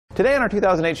Today on our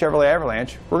 2008 Chevrolet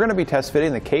Avalanche, we're going to be test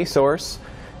fitting the K-Source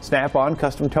Snap-on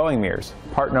Custom Towing Mirrors,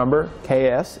 part number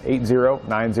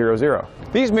KS80900.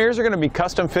 These mirrors are going to be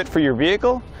custom fit for your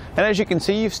vehicle, and as you can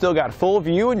see, you've still got full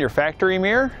view in your factory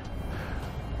mirror,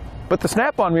 but the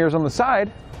Snap-on mirrors on the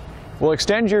side will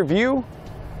extend your view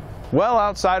well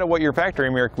outside of what your factory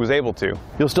mirror was able to.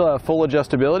 You'll still have full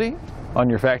adjustability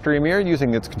on your factory mirror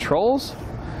using its controls,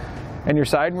 and your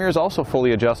side mirror is also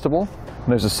fully adjustable.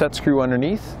 And there's a set screw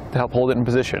underneath to help hold it in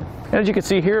position. And as you can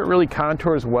see here, it really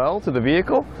contours well to the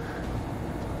vehicle,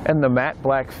 and the matte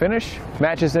black finish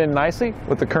matches in nicely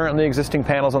with the currently existing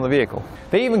panels on the vehicle.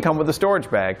 They even come with a storage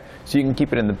bag, so you can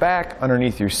keep it in the back,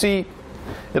 underneath your seat.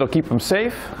 It'll keep them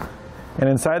safe. And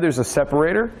inside there's a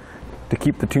separator to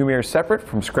keep the two mirrors separate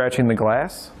from scratching the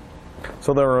glass,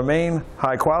 so they'll remain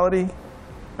high quality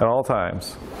at all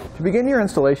times. To begin your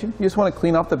installation, you just want to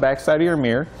clean off the back side of your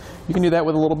mirror. You can do that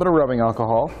with a little bit of rubbing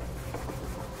alcohol.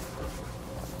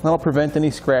 That'll prevent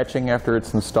any scratching after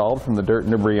it's installed from the dirt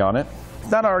and debris on it. If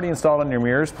it's not already installed on your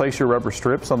mirrors, place your rubber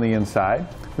strips on the inside.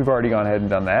 We've already gone ahead and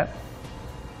done that.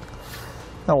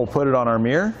 Now we'll put it on our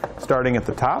mirror, starting at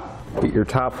the top. Get your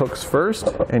top hooks first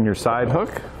and your side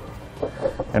hook,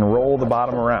 and roll the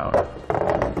bottom around.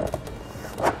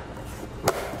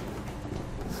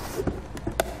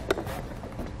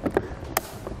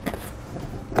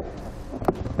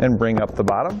 And bring up the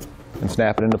bottom and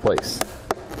snap it into place.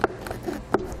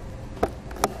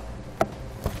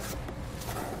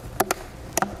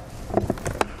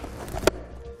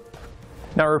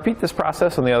 Now repeat this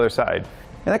process on the other side.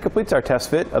 And that completes our test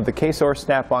fit of the K-Source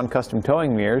Snap-on Custom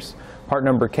Towing Mirrors, part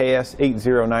number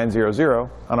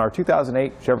KS80900 on our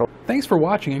 2008 Chevrolet. Thanks for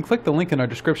watching, and click the link in our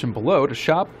description below to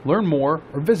shop, learn more,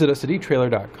 or visit us at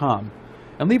etrailer.com.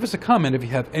 And leave us a comment if you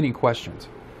have any questions.